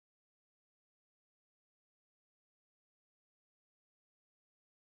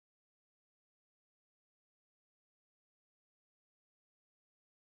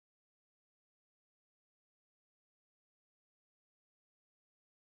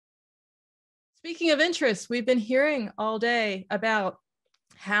Speaking of interest, we've been hearing all day about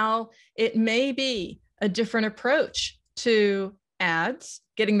how it may be a different approach to ads,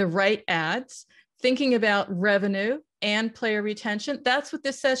 getting the right ads, thinking about revenue and player retention. That's what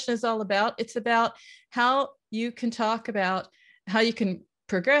this session is all about. It's about how you can talk about how you can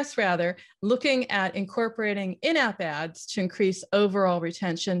progress, rather, looking at incorporating in-app ads to increase overall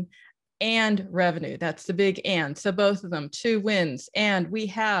retention and revenue. That's the big and. So both of them, two wins. And we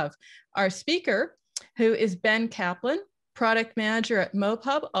have our speaker, who is Ben Kaplan, product manager at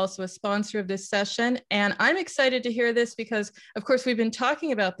MoPub, also a sponsor of this session. And I'm excited to hear this because, of course, we've been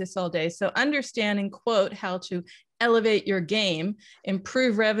talking about this all day. So understanding, quote, how to elevate your game,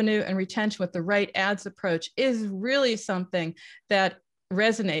 improve revenue and retention with the right ads approach is really something that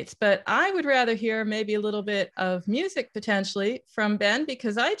resonates. But I would rather hear maybe a little bit of music potentially from Ben,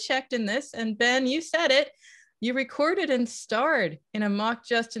 because I checked in this, and Ben, you said it. You recorded and starred in a mock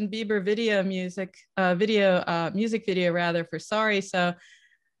Justin Bieber music video rather for Sorry. So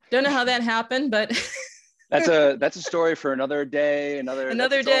don't know how that happened, but that's a story for another day,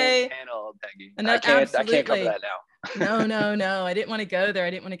 another day. Panel, Peggy. I can't cover that now. No. I didn't want to go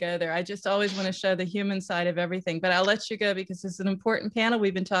there. I just always want to show the human side of everything, but I'll let you go because this is an important panel.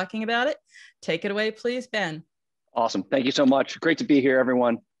 We've been talking about it. Take it away, please, Ben. Awesome. Thank you so much. Great to be here,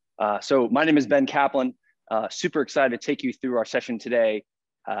 everyone. So my name is Ben Kaplan. Super excited to take you through our session today,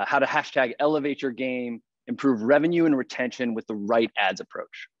 how to hashtag elevate your game, improve revenue and retention with the right ads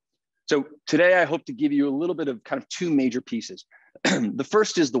approach. So today I hope to give you a little bit of kind of two major pieces. The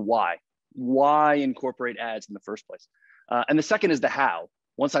first is the why incorporate ads in the first place? And the second is the how.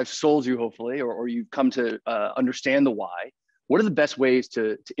 Once I've sold you, hopefully, or you've come to understand the why, what are the best ways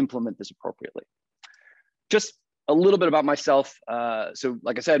to implement this appropriately? Just a little bit about myself. So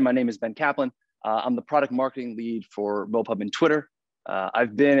like I said, my name is Ben Kaplan. I'm the product marketing lead for MoPub and Twitter.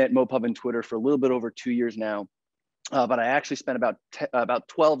 I've been at MoPub and Twitter for a little bit over 2 years now, but I actually spent about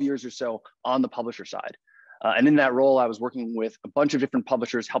 12 years or so on the publisher side. And in that role, I was working with a bunch of different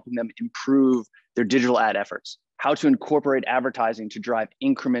publishers, helping them improve their digital ad efforts, how to incorporate advertising to drive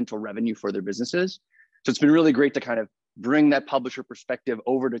incremental revenue for their businesses. So it's been really great to kind of bring that publisher perspective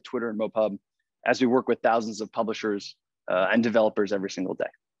over to Twitter and MoPub as we work with thousands of publishers and developers every single day.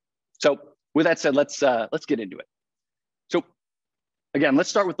 So with that said, let's get into it. So again, let's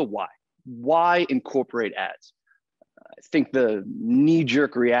start with the why. Why incorporate ads? I think the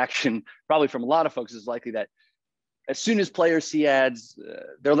knee-jerk reaction, probably from a lot of folks, is likely that as soon as players see ads,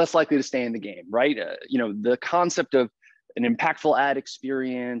 they're less likely to stay in the game, right? The concept of an impactful ad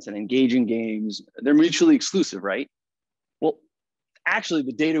experience and engaging games, they're mutually exclusive, right? Well, actually,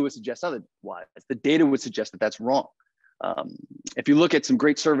 the data would suggest otherwise. The data would suggest that that's wrong. If you look at some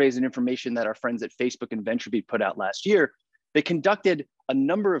great surveys and information that our friends at Facebook and VentureBeat put out last year, they conducted a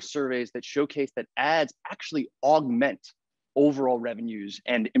number of surveys that showcase that ads actually augment overall revenues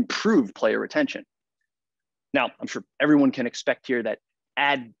and improve player retention. Now, I'm sure everyone can expect here that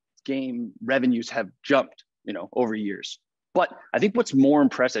ad game revenues have jumped, over years. But I think what's more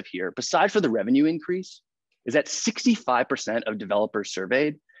impressive here, besides for the revenue increase, is that 65% of developers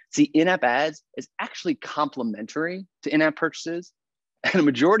surveyed see in-app ads as actually complementary to in-app purchases. And a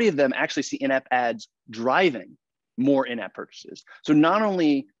majority of them actually see in-app ads driving more in-app purchases. So not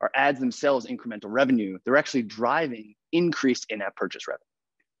only are ads themselves incremental revenue, they're actually driving increased in-app purchase revenue.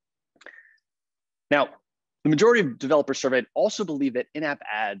 Now, the majority of developers surveyed also believe that in-app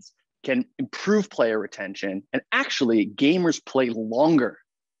ads can improve player retention, and actually gamers play longer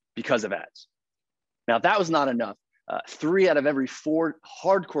because of ads. Now, if that was not enough, 3 out of every 4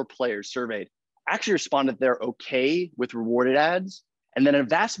 hardcore players surveyed actually responded they're okay with rewarded ads, and then a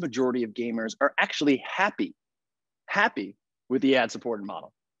vast majority of gamers are actually happy with the ad-supported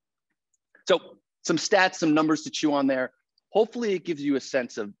model. So some stats, some numbers to chew on there. Hopefully it gives you a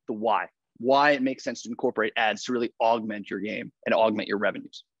sense of the why it makes sense to incorporate ads to really augment your game and augment your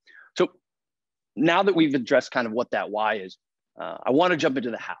revenues. So now that we've addressed kind of what that why is, I want to jump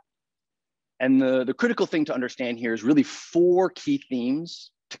into the how. And the critical thing to understand here is really 4 key themes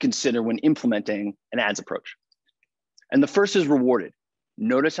to consider when implementing an ads approach. And the first is rewarded.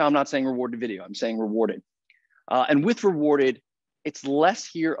 Notice how I'm not saying rewarded video, I'm saying rewarded. And with rewarded, it's less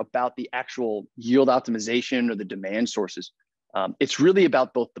here about the actual yield optimization or the demand sources. It's really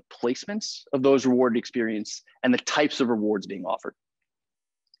about both the placements of those rewarded experience and the types of rewards being offered.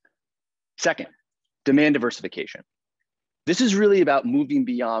 Second, demand diversification. This is really about moving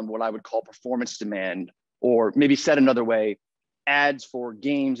beyond what I would call performance demand, or maybe said another way, ads for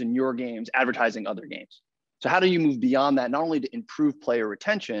games in your games, advertising other games. So how do you move beyond that, not only to improve player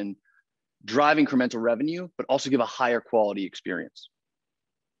retention, drive incremental revenue, but also give a higher quality experience?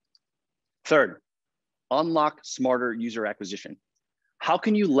 Third, unlock smarter user acquisition. How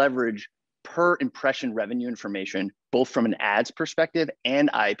can you leverage per impression revenue information, both from an ads perspective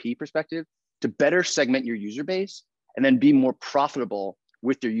and IAP perspective, to better segment your user base and then be more profitable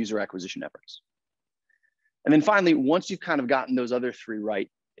with your user acquisition efforts? And then finally, once you've kind of gotten those other three right,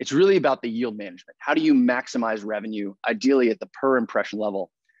 it's really about the yield management. How do you maximize revenue, ideally at the per impression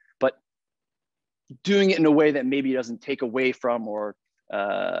level, but doing it in a way that maybe doesn't take away from or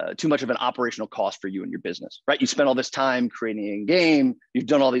too much of an operational cost for you and your business, right? You spend all this time creating a game, you've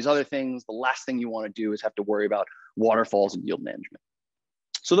done all these other things. The last thing you want to do is have to worry about waterfalls and yield management.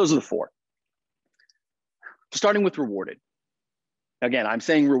 So those are the four. Starting with rewarded. Again, I'm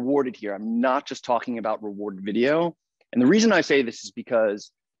saying rewarded here. I'm not just talking about rewarded video. And the reason I say this is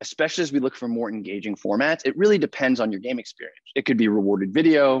because, especially as we look for more engaging formats, it really depends on your game experience. It could be rewarded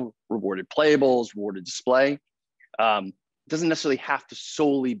video, rewarded playables, rewarded display. It doesn't necessarily have to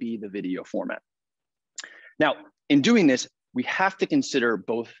solely be the video format. Now, in doing this, we have to consider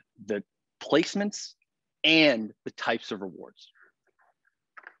both the placements and the types of rewards.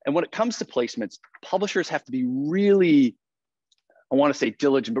 And when it comes to placements, publishers have to be really, I want to say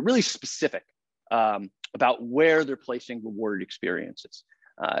diligent, but really specific about where they're placing rewarded experiences.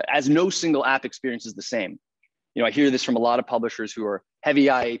 As no single app experience is the same. You know, I hear this from a lot of publishers who are heavy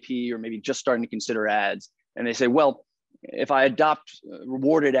IAP or maybe just starting to consider ads. And they say, well, if I adopt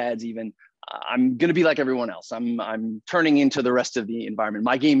rewarded ads even, I'm going to be like everyone else. I'm turning into the rest of the environment.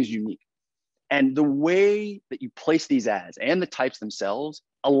 My game is unique. And the way that you place these ads and the types themselves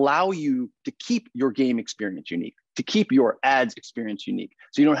allow you to keep your game experience unique, to keep your ads experience unique.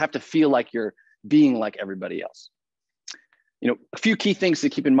 So you don't have to feel like you're being like everybody else. You know, a few key things to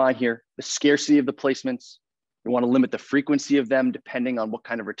keep in mind here: the scarcity of the placements. You want to limit the frequency of them depending on what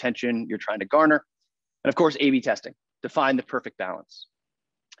kind of retention you're trying to garner. And of course, A/B testing to find the perfect balance.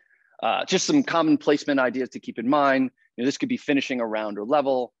 Just some common placement ideas to keep in mind. You know, this could be finishing a round or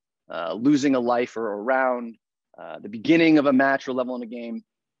level, losing a life or a round, the beginning of a match or level in a game,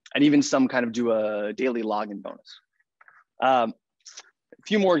 and even some kind of do a daily login bonus. A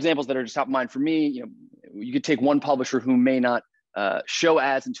few more examples that are just top of mind for me. You know, you could take one publisher who may not show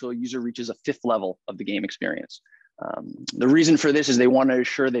ads until a user reaches a 5th level of the game experience. The reason for this is they want to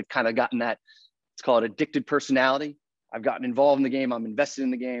ensure they've kind of gotten that, let's call it addicted personality. I've gotten involved in the game, I'm invested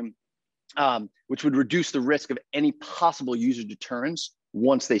in the game, which would reduce the risk of any possible user deterrence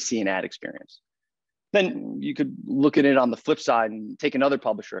once they see an ad experience. Then you could look at it on the flip side and take another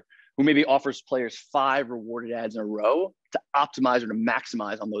publisher who maybe offers players 5 rewarded ads in a row to optimize or to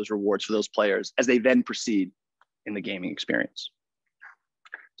maximize on those rewards for those players as they then proceed in the gaming experience.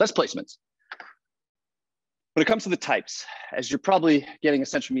 So that's placements. When it comes to the types, as you're probably getting a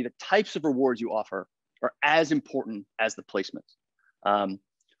sense from me, the types of rewards you offer are as important as the placements.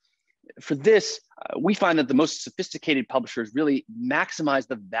 For this, we find that the most sophisticated publishers really maximize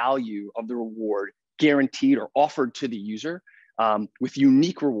the value of the reward guaranteed or offered to the user with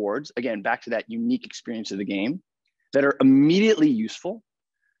unique rewards, again, back to that unique experience of the game, that are immediately useful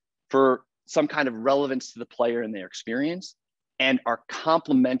for some kind of relevance to the player and their experience, and are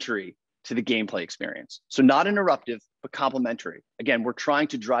complementary to the gameplay experience. So not interruptive, but complementary. Again, we're trying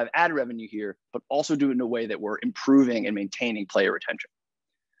to drive ad revenue here, but also do it in a way that we're improving and maintaining player retention.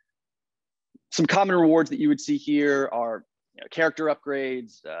 Some common rewards that you would see here are, you know, character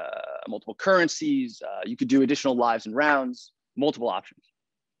upgrades, multiple currencies. You could do additional lives and rounds, multiple options.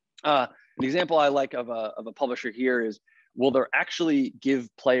 An example I like of a publisher here is, will they actually give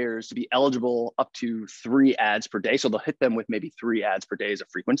players to be eligible up to 3 ads per day? So they'll hit them with maybe 3 ads per day as a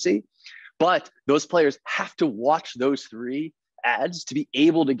frequency, but those players have to watch those 3 ads to be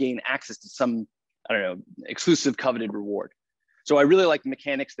able to gain access to some, I don't know, exclusive coveted reward. So I really like the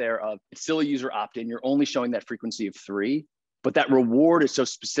mechanics there of, it's still a user opt-in, you're only showing that frequency of 3, but that reward is so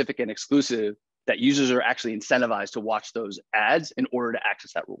specific and exclusive that users are actually incentivized to watch those ads in order to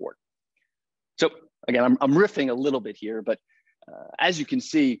access that reward. So again, I'm riffing a little bit here, but as you can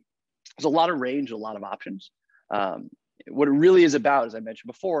see, there's a lot of range, a lot of options. What it really is about, as I mentioned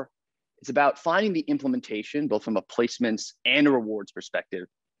before, it's about finding the implementation, both from a placements and a rewards perspective,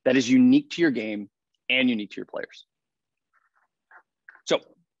 that is unique to your game and unique to your players. So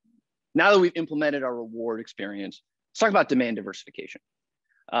now that we've implemented our reward experience, let's talk about demand diversification.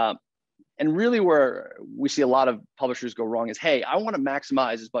 And really where we see a lot of publishers go wrong is, hey, I want to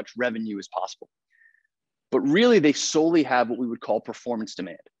maximize as much revenue as possible. But really they solely have what we would call performance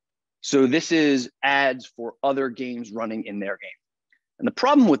demand. So this is ads for other games running in their game. And the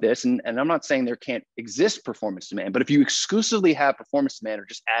problem with this, and I'm not saying there can't exist performance demand, but if you exclusively have performance demand or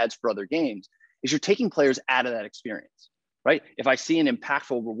just ads for other games, is you're taking players out of that experience. right? If I see an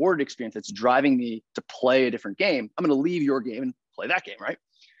impactful reward experience that's driving me to play a different game, I'm going to leave your game and play that game, right?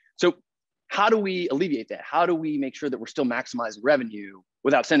 So how do we alleviate that? How do we make sure that we're still maximizing revenue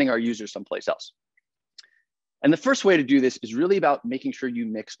without sending our users someplace else? And the first way to do this is really about making sure you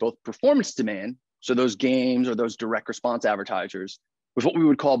mix both performance demand, so those games or those direct response advertisers, with what we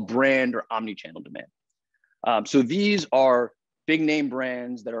would call brand or omni-channel demand. So these are big name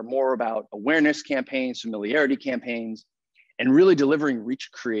brands that are more about awareness campaigns, familiarity campaigns, and really delivering rich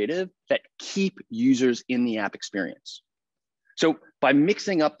creative that keep users in the app experience. So by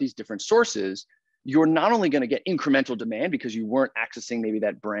mixing up these different sources, you're not only going to get incremental demand because you weren't accessing maybe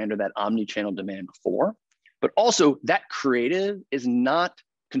that brand or that omni-channel demand before, but also that creative is not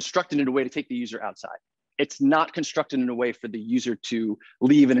constructed in a way to take the user outside. It's not constructed in a way for the user to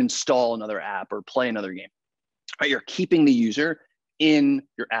leave and install another app or play another game. Right? You're keeping the user in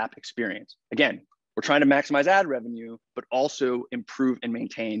your app experience. Again, we're trying to maximize ad revenue, but also improve and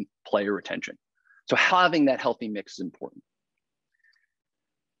maintain player retention. So having that healthy mix is important.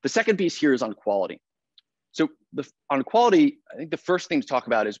 The second piece here is on quality. So on quality, I think the first thing to talk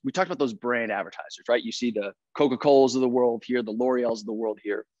about is we talked about those brand advertisers, right? You see the Coca-Colas of the world here, the L'Oreals of the world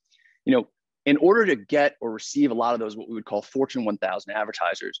here. You know, in order to get or receive a lot of those, what we would call Fortune 1000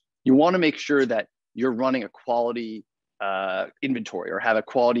 advertisers, you want to make sure that you're running a quality inventory or have a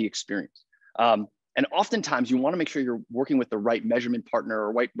quality experience. And oftentimes you want to make sure you're working with the right measurement partner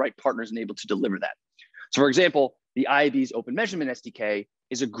or right partners and able to deliver that. So for example, the IAB's Open Measurement SDK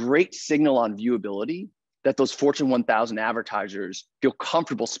is a great signal on viewability that those Fortune 1000 advertisers feel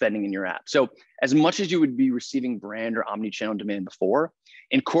comfortable spending in your app. So as much as you would be receiving brand or omni-channel demand before,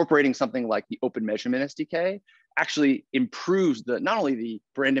 incorporating something like the Open Measurement SDK actually improves not only the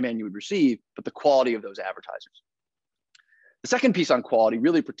brand demand you would receive, but the quality of those advertisers. The second piece on quality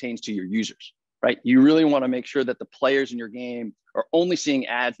really pertains to your users, right? You really want to make sure that the players in your game are only seeing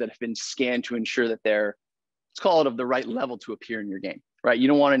ads that have been scanned to ensure that they're, let's call it, of the right level to appear in your game, right? You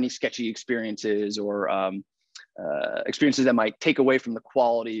don't want any sketchy experiences or experiences that might take away from the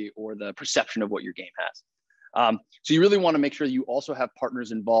quality or the perception of what your game has. So you really want to make sure you also have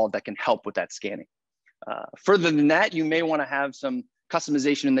partners involved that can help with that scanning. Further than that, you may want to have some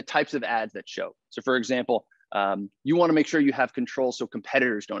customization in the types of ads that show. So for example, you want to make sure you have control so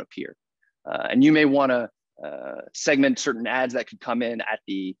competitors don't appear. And you may want to segment certain ads that could come in at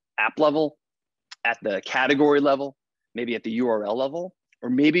the app level, at the category level, maybe at the URL level, or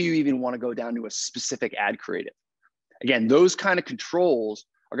maybe you even want to go down to a specific ad creative. Again, those kind of controls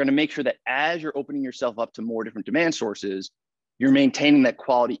are going to make sure that as you're opening yourself up to more different demand sources, you're maintaining that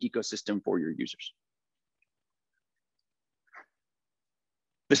quality ecosystem for your users.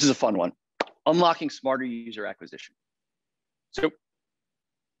 This is a fun one. Unlocking smarter user acquisition. So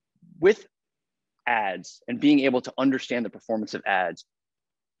with ads and being able to understand the performance of ads,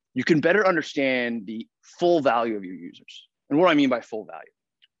 you can better understand the full value of your users. And what do I mean by full value,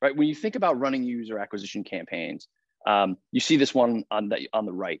 right? When you think about running user acquisition campaigns, you see this one on the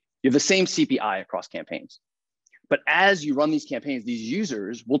right. You have the same CPI across campaigns. But as you run these campaigns, these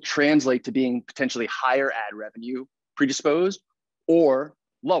users will translate to being potentially higher ad revenue predisposed or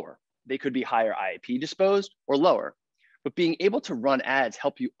lower. They could be higher IAP disposed or lower. But being able to run ads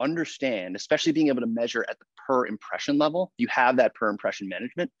help you understand, especially being able to measure at the per impression level, you have that per impression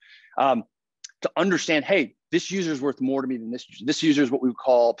management, to understand, hey, this user is worth more to me than this user. This user is what we would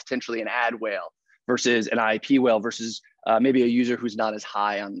call potentially an ad whale versus an IAP whale versus maybe a user who's not as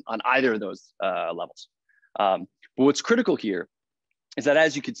high on either of those levels. But what's critical here is that,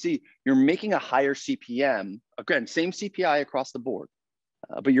 as you can see, you're making a higher CPM, again, same CPI across the board,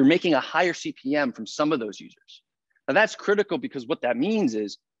 but you're making a higher CPM from some of those users. Now that's critical because what that means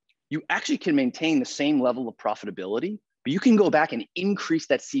is you actually can maintain the same level of profitability, but you can go back and increase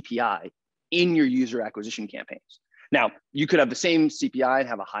that CPI in your user acquisition campaigns. Now, you could have the same CPI and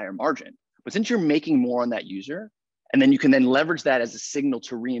have a higher margin, but since you're making more on that user, and then you can then leverage that as a signal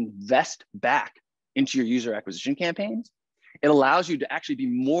to reinvest back into your user acquisition campaigns, it allows you to actually be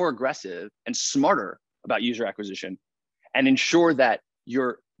more aggressive and smarter about user acquisition and ensure that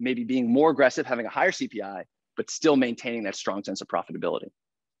you're maybe being more aggressive, having a higher CPI, but still maintaining that strong sense of profitability.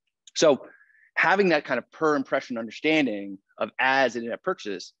 So having that kind of per impression understanding of ads and in-app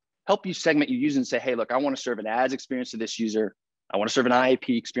purchase help you segment your users and say, hey, look, I want to serve an ads experience to this user. I want to serve an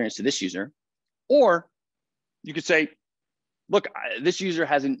IAP experience to this user. Or you could say, look, this user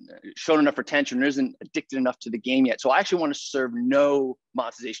hasn't shown enough retention or isn't addicted enough to the game yet. So I actually want to serve no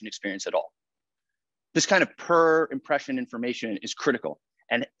monetization experience at all. This kind of per impression information is critical.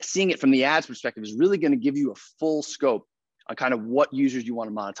 And seeing it from the ads perspective is really going to give you a full scope on kind of what users you want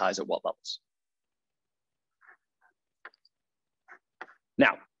to monetize at what levels.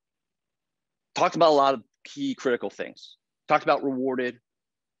 talked about a lot of key critical things. Talked about rewarded,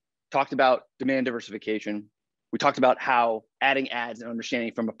 talked about demand diversification. We talked about how adding ads and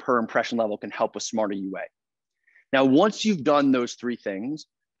understanding from a per impression level can help with smarter UA. Now, once you've done those three things,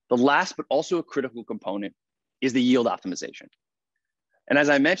 the last but also a critical component is the yield optimization. And as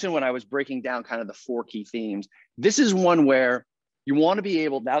I mentioned when I was breaking down kind of the four key themes, this is one where you want to be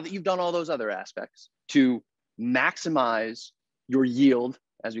able, now that you've done all those other aspects, to maximize your yield,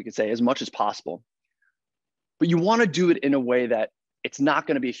 as we could say, as much as possible. But you want to do it in a way that it's not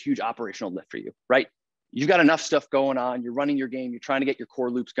going to be a huge operational lift for you, right? You've got enough stuff going on, you're running your game, you're trying to get your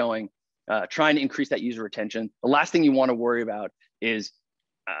core loops going, trying to increase that user retention. The last thing you want to worry about is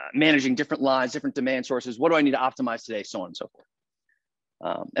managing different lines, different demand sources. What do I need to optimize today? So on and so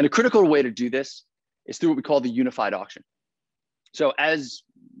forth. And a critical way to do this is through what we call the unified auction. So as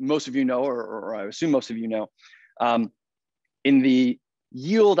most of you know, or I assume most of you know, in the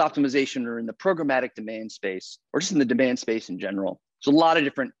yield optimization or in the programmatic demand space, or just in the demand space in general, there's a lot of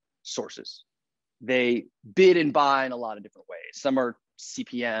different sources. They bid and buy in a lot of different ways. Some are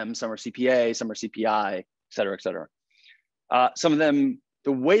CPM, some are CPA, some are CPI, et cetera, et cetera. Some of them,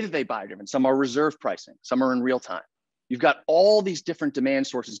 the way that they buy are different. Some are reserve pricing, some are in real time. You've got all these different demand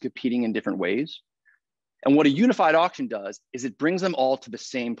sources competing in different ways. And what a unified auction does is it brings them all to the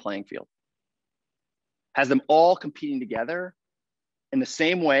same playing field, has them all competing together in the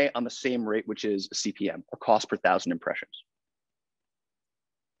same way on the same rate, which is a CPM, or cost per 1,000 impressions.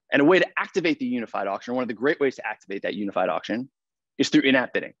 And a way to activate the unified auction, one of the great ways to activate that unified auction, is through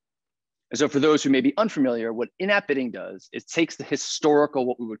in-app bidding. And so for those who may be unfamiliar, what in-app bidding does is takes the historical,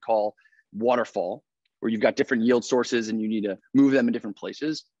 what we would call waterfall, where you've got different yield sources and you need to move them in different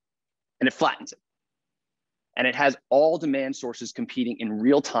places, and it flattens it. And it has all demand sources competing in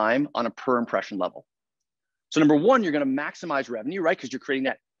real time on a per impression level. So number one, you're going to maximize revenue, right? Because you're creating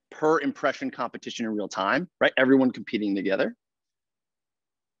that per impression competition in real time, right? Everyone competing together.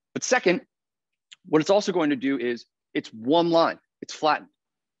 But second, what it's also going to do is it's one line, it's flattened.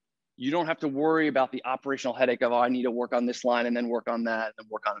 You don't have to worry about the operational headache of, oh, I need to work on this line and then work on that and then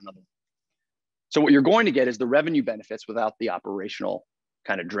work on another one. So what you're going to get is the revenue benefits without the operational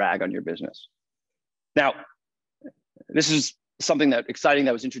kind of drag on your business. Now, this is something that exciting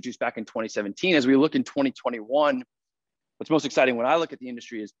that was introduced back in 2017. As we look in 2021, what's most exciting when I look at the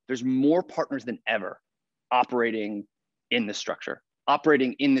industry is there's more partners than ever operating in this structure,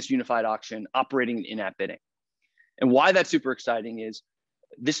 operating in this unified auction, operating in in-app bidding. And why that's super exciting is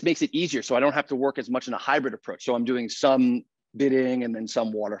this makes it easier. So I don't have to work as much in a hybrid approach. So I'm doing some bidding and then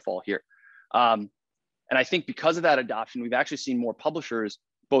some waterfall here. And I think because of that adoption, we've actually seen more publishers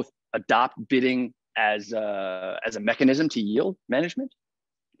both adopt bidding as a mechanism to yield management.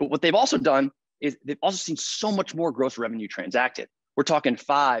 But what they've also done is they've also seen so much more gross revenue transacted. We're talking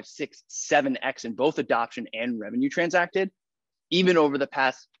 5, 6, 7x in both adoption and revenue transacted, even over the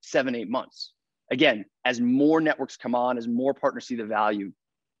past 7, 8 months. Again, as more networks come on, as more partners see the value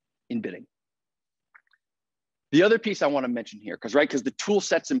in bidding. The other piece I want to mention here, because the tool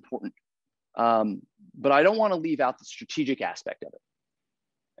set's important, but I don't want to leave out the strategic aspect of it.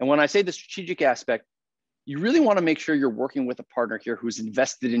 And when I say the strategic aspect, you really want to make sure you're working with a partner here who's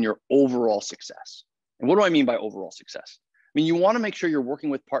invested in your overall success. And what do I mean by overall success? I mean, you want to make sure you're working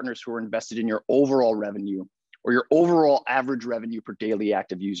with partners who are invested in your overall revenue or your overall average revenue per daily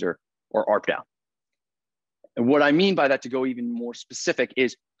active user, or ARPDAU. And what I mean by that, to go even more specific,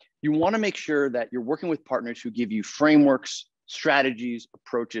 is you want to make sure that you're working with partners who give you frameworks, strategies,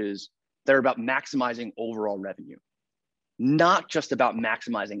 approaches that are about maximizing overall revenue, not just about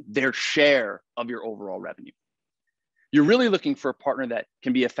maximizing their share of your overall revenue. You're really looking for a partner that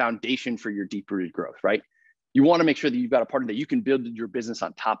can be a foundation for your deep-rooted growth, right? You want to make sure that you've got a partner that you can build your business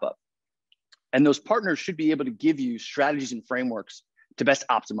on top of. And those partners should be able to give you strategies and frameworks to best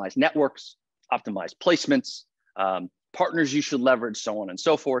optimize networks, optimize placements, partners you should leverage, so on and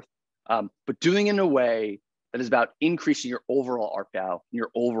so forth, but doing it in a way that is about increasing your overall ARPDAU and your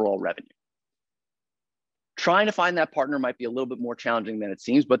overall revenue. Trying to find that partner might be a little bit more challenging than it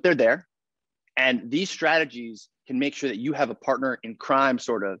seems, but they're there. And these strategies can make sure that you have a partner in crime,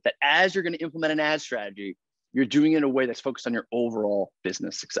 sort of, that as you're going to implement an ad strategy, you're doing it in a way that's focused on your overall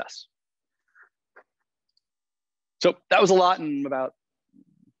business success. So that was a lot in about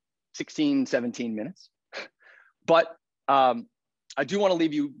 16, 17 minutes. But I do want to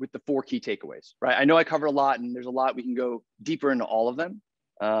leave you with the 4 key takeaways, right? I know I covered a lot and there's a lot, we can go deeper into all of them.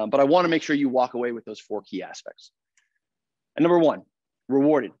 But I want to make sure you walk away with those 4 key aspects. And number 1,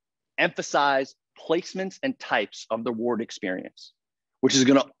 rewarded. Emphasize placements and types of the reward experience, which is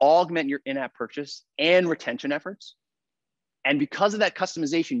going to augment your in-app purchase and retention efforts. And because of that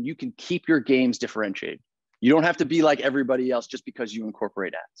customization, you can keep your games differentiated. You don't have to be like everybody else just because you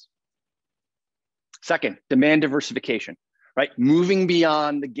incorporate ads. Second, demand diversification, right? Moving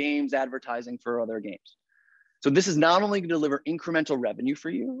beyond the games advertising for other games. So this is not only going to deliver incremental revenue for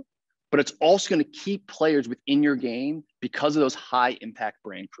you, but it's also going to keep players within your game because of those high impact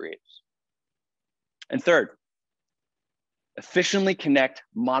brand creatives. And third, efficiently connect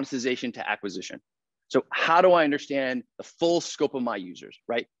monetization to acquisition. So how do I understand the full scope of my users,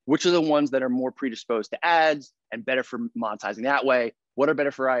 right? Which are the ones that are more predisposed to ads and better for monetizing that way? What are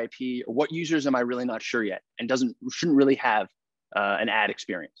better for IAP? Or what users am I really not sure yet and shouldn't really have an ad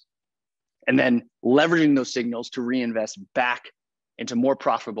experience? And then leveraging those signals to reinvest back into more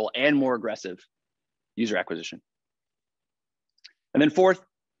profitable and more aggressive user acquisition. And then fourth,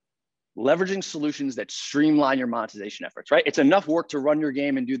 leveraging solutions that streamline your monetization efforts, right? It's enough work to run your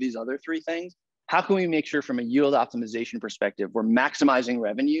game and do these other three things. How can we make sure from a yield optimization perspective, we're maximizing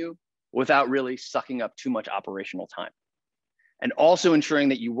revenue without really sucking up too much operational time? And also ensuring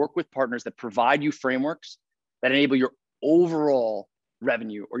that you work with partners that provide you frameworks that enable your overall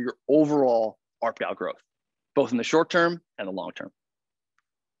revenue or your overall ARPDAU growth, both in the short term and the long term.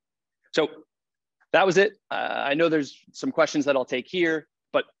 So that was it. I know there's some questions that I'll take here,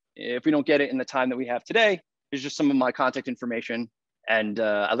 but if we don't get it in the time that we have today, here's just some of my contact information. And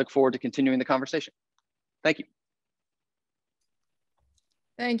I look forward to continuing the conversation. Thank you.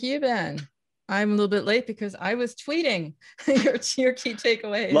 Thank you, Ben. I'm a little bit late because I was tweeting your key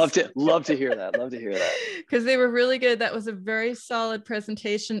takeaways. Love to hear that. Love to hear that. Because they were really good. That was a very solid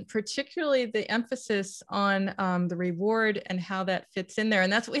presentation, particularly the emphasis on the reward and how that fits in there.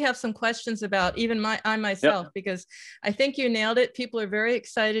 And that's what we have some questions about, even I myself, yep. Because I think you nailed it. People are very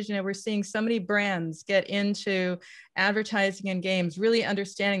excited. You know, we're seeing so many brands get into advertising and games, really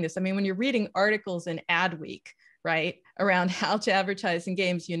understanding this. I mean, when you're reading articles in Adweek, right, around how to advertise in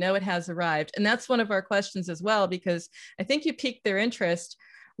games, you know it has arrived. And that's one of our questions as well, because I think you piqued their interest.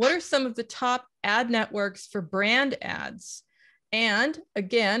 What are some of the top ad networks for brand ads? And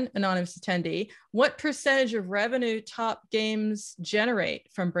again, anonymous attendee, what percentage of revenue top games generate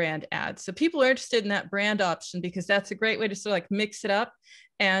from brand ads? So people are interested in that brand option because that's a great way to sort of like mix it up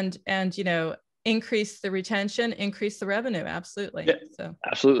and you know, increase the retention, increase the revenue. Absolutely. Yeah, so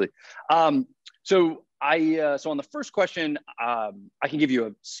absolutely. So on the first question, I can give you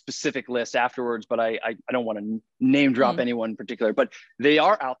a specific list afterwards, but I don't want to name drop anyone in particular, but they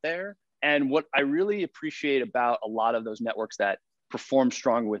are out there. And what I really appreciate about a lot of those networks that perform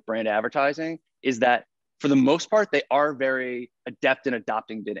strong with brand advertising is that for the most part, they are very adept in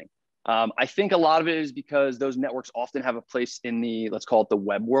adopting bidding. I think a lot of it is because those networks often have a place in the, let's call it the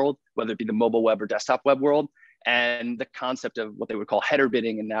web world, whether it be the mobile web or desktop web world. And the concept of what they would call header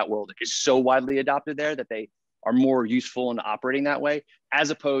bidding in that world is so widely adopted there that they are more useful in operating that way, as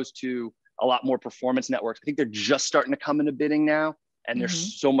opposed to a lot more performance networks. I think they're just starting to come into bidding now, and they're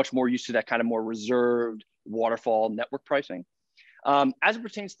so much more used to that kind of more reserved waterfall network pricing. As it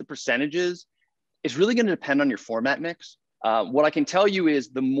pertains to the percentages, it's really going to depend on your format mix. What I can tell you is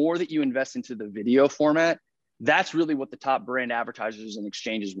the more that you invest into the video format, that's really what the top brand advertisers and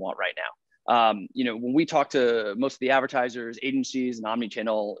exchanges want right now. You know, when we talk to most of the advertisers, agencies, and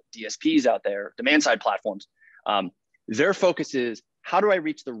omnichannel DSPs out there, demand side platforms, their focus is how do I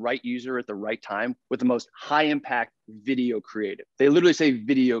reach the right user at the right time with the most high impact video creative? They literally say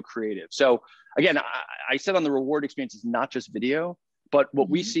video creative. So again, I said on the reward experience is not just video, but what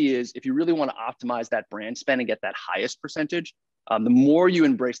we see is if you really want to optimize that brand spend and get that highest percentage, the more you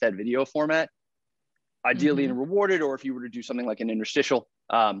embrace that video format, ideally in rewarded, or if you were to do something like an interstitial,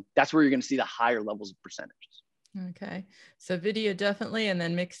 that's where you're going to see the higher levels of percentages. Okay, so video definitely, and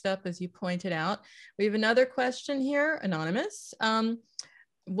then mixed up as you pointed out. We have another question here, anonymous.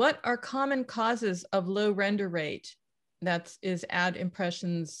 What are common causes of low render rate? That is ad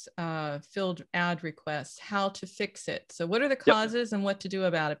impressions, filled ad requests, how to fix it. So what are the causes and what to do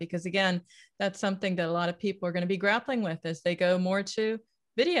about it? Because again, that's something that a lot of people are going to be grappling with as they go more to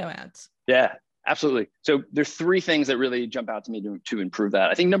video ads. Yeah. Absolutely. So there's three things that really jump out to me to improve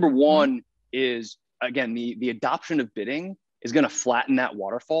that. I think number one is, again, the adoption of bidding is going to flatten that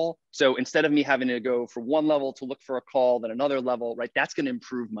waterfall. So instead of me having to go for one level to look for a call, then another level, right? That's going to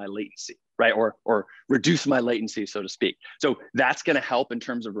improve my latency, right? Or reduce my latency, so to speak. So that's going to help in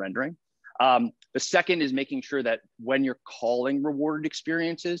terms of rendering. The second is making sure that when you're calling rewarded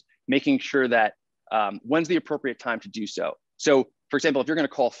experiences, making sure that when's the appropriate time to do so. So for example, if you're going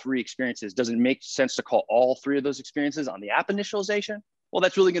to call 3 experiences, does it make sense to call all 3 of those experiences on the app initialization? Well,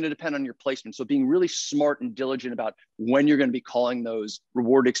 that's really going to depend on your placement. So being really smart and diligent about when you're going to be calling those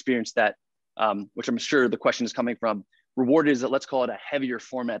reward experience that, which I'm sure the question is coming from, rewarded is, let's call it a heavier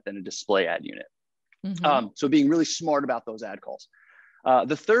format than a display ad unit. So being really smart about those ad calls.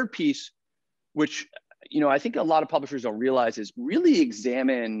 The third piece, which I think a lot of publishers don't realize, is really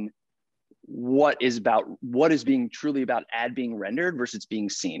examine what is being truly about ad being rendered versus being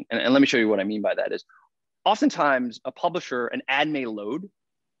seen. And let me show you what I mean by that is, oftentimes a publisher, an ad may load.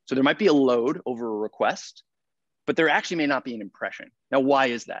 So there might be a load over a request, but there actually may not be an impression. Now, why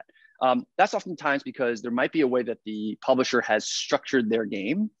is that? That's oftentimes because there might be a way that the publisher has structured their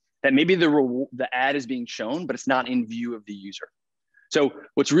game that maybe the ad is being shown, but it's not in view of the user. So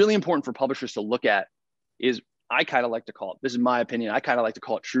what's really important for publishers to look at is, I kind of like to call it, this is my opinion, I kind of like to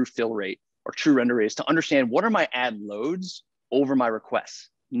call it true fill rate or true render rate, is to understand what are my ad loads over my requests,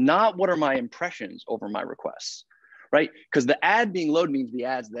 not what are my impressions over my requests, right? Because the ad being loaded means the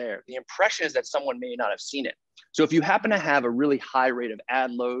ad's there. The impression is that someone may not have seen it. So if you happen to have a really high rate of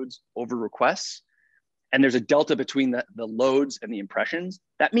ad loads over requests, and there's a delta between the loads and the impressions,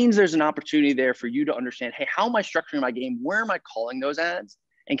 that means there's an opportunity there for you to understand, hey, how am I structuring my game? Where am I calling those ads?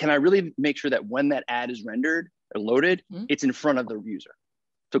 And can I really make sure that when that ad is rendered or loaded, it's in front of the user?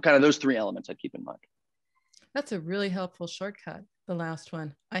 So kind of those three elements I'd keep in mind. That's a really helpful shortcut, the last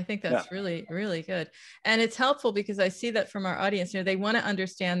one. I think that's really, really good. And it's helpful because I see that from our audience, they want to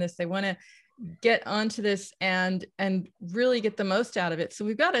understand this. They want to get onto this and really get the most out of it. So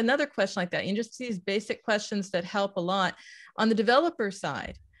we've got another question like that. You just these basic questions that help a lot. On the developer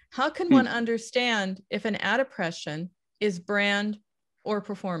side, how can one understand if an ad impression is brand or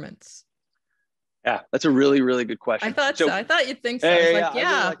performance? Yeah, that's a really, really good question. I thought so. I thought you'd think so. I really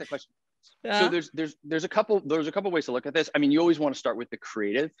like that question. So there's a couple ways to look at this. I mean, you always want to start with the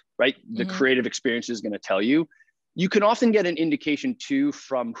creative, right? The creative experience is going to tell you. You can often get an indication too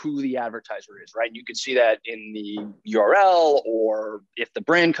from who the advertiser is, right? You can see that in the URL, or if the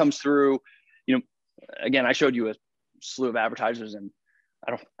brand comes through. Again, I showed you a slew of advertisers, and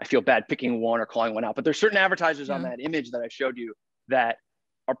I feel bad picking one or calling one out, but there's certain advertisers on that image that I showed you that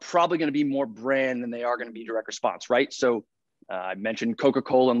are probably going to be more brand than they are going to be direct response, right? So I mentioned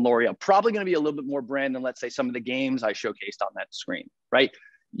Coca-Cola and L'Oreal, probably going to be a little bit more brand than, let's say, some of the games I showcased on that screen, right?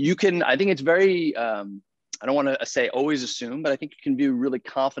 I think it's very, I don't want to say always assume, but I think you can be really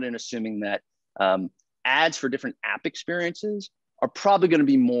confident assuming that ads for different app experiences are probably going to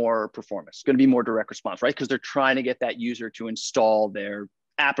be more performance, going to be more direct response, right? Because they're trying to get that user to install their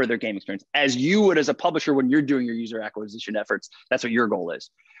app or their game experience, as you would as a publisher when you're doing your user acquisition efforts. That's what your goal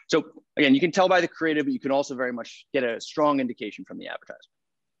is. So again, you can tell by the creative, but you can also very much get a strong indication from the advertiser.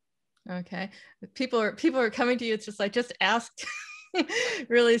 Okay, people are coming to you. It's just like, just ask.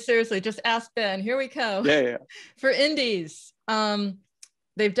 Really seriously, just ask Ben. Here we go. Yeah. For indies,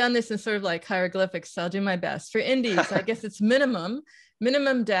 they've done this in sort of like hieroglyphics, so I'll do my best. For indies, I guess it's minimum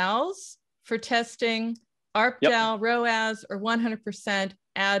DALs for testing, ARPDAL, ROAS, or 100%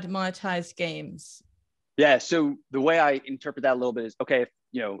 ad monetized games. Yeah, so the way I interpret that a little bit is, okay,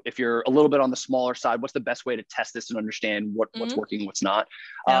 if you're a little bit on the smaller side, what's the best way to test this and understand what's working, what's not?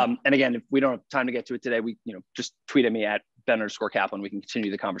 And again, if we don't have time to get to it today, we just tweet at me at Ben_Kaplan. We can continue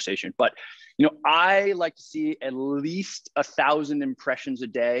the conversation. But I like to see at least 1,000 impressions a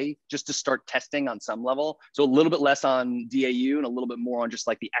day just to start testing on some level. So a little bit less on DAU and a little bit more on just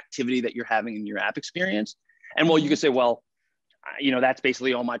like the activity that you're having in your app experience. And you could say, well, that's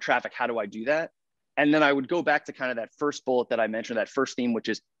basically all my traffic. How do I do that? And then I would go back to kind of that first bullet that I mentioned, that first theme, which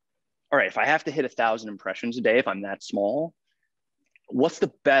is, all right, if I have to hit 1,000 impressions a day, if I'm that small, what's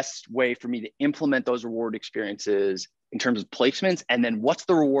the best way for me to implement those reward experiences in terms of placements? And then what's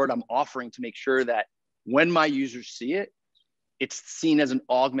the reward I'm offering to make sure that when my users see it, it's seen as an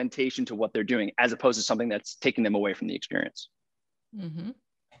augmentation to what they're doing, as opposed to something that's taking them away from the experience.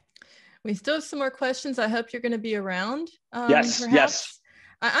 We still have some more questions. I hope you're going to be around. Yes.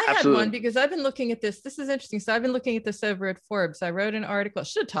 I had one because I've been looking at this. This is interesting. So I've been looking at this over at Forbes. I wrote an article. I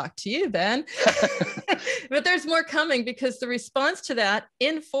should talk to you, Ben. But there's more coming, because the response to that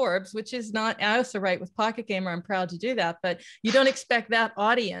in Forbes, which is not, I also write with Pocket Gamer. I'm proud to do that. But you don't expect that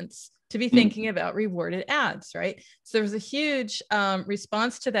audience to be thinking about rewarded ads, right? So there was a huge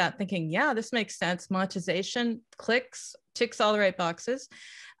response to that, thinking, yeah, this makes sense. Monetization, clicks, ticks all the right boxes.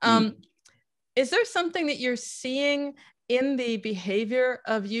 Is there something that you're seeing in the behavior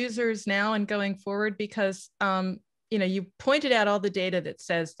of users now and going forward? Because you pointed out all the data that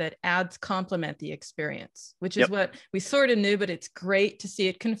says that ads complement the experience, which is what we sort of knew, but it's great to see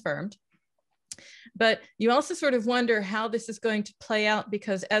it confirmed. But you also sort of wonder how this is going to play out,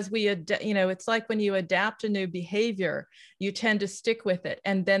 because as we, it's like when you adapt a new behavior, you tend to stick with it.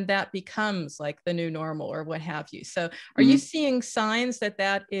 And then that becomes like the new normal or what have you. So are you seeing signs that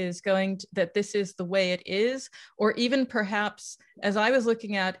that this is the way it is? Or even perhaps, as I was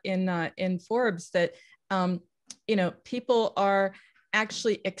looking at in Forbes, that, people are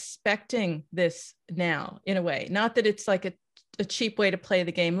actually expecting this now in a way, not that it's like a cheap way to play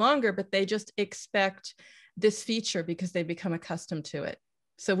the game longer, but they just expect this feature because they become accustomed to it.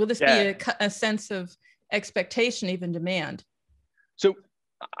 So will this be a sense of expectation, even demand? So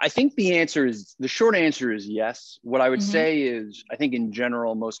I think the short answer is yes. What I would say is, I think in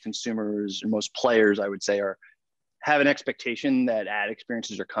general, most consumers and most players, I would say, have an expectation that ad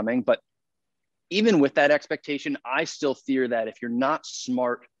experiences are coming. But even with that expectation, I still fear that if you're not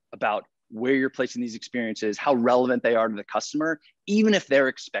smart about where you're placing these experiences, how relevant they are to the customer, even if they're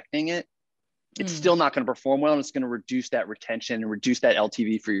expecting it, it's still not going to perform well, and it's going to reduce that retention and reduce that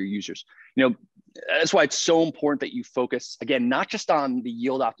LTV for your users. That's why it's so important that you focus, again, not just on the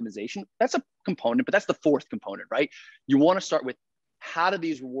yield optimization. That's a component, but that's the fourth component, right? You want to start with, how do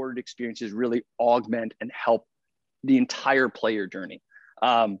these rewarded experiences really augment and help the entire player journey?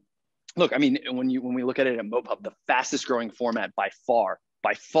 Look, I mean, when we look at it at MoPub, the fastest growing format by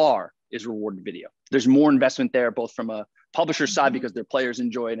far is rewarded video. There's more investment there, both from a publisher side because their players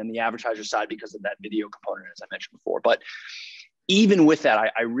enjoy it, and the advertiser side because of that video component, as I mentioned before. But even with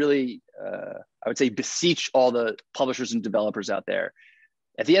that, I really, I would say, beseech all the publishers and developers out there.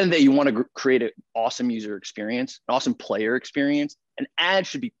 At the end of the day, you want to create an awesome user experience, an awesome player experience, and ads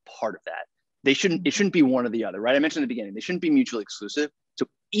should be part of that. It shouldn't be one or the other, right? I mentioned in the beginning, they shouldn't be mutually exclusive. So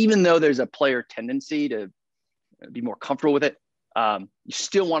even though there's a player tendency to be more comfortable with it, you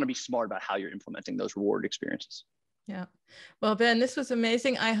still want to be smart about how you're implementing those reward experiences. Yeah. Well, Ben, this was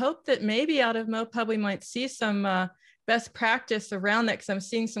amazing. I hope that maybe out of MoPub, we might see some best practice around that, because I'm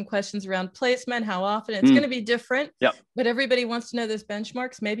seeing some questions around placement, how often. It's going to be different, but everybody wants to know those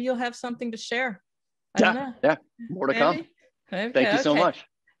benchmarks. Maybe you'll have something to share. I don't know. Yeah, more to come. Okay, thank you so much.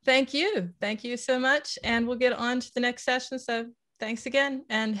 Thank you. Thank you so much. And we'll get on to the next session. So thanks again,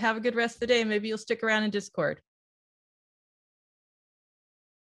 and have a good rest of the day. Maybe you'll stick around in Discord.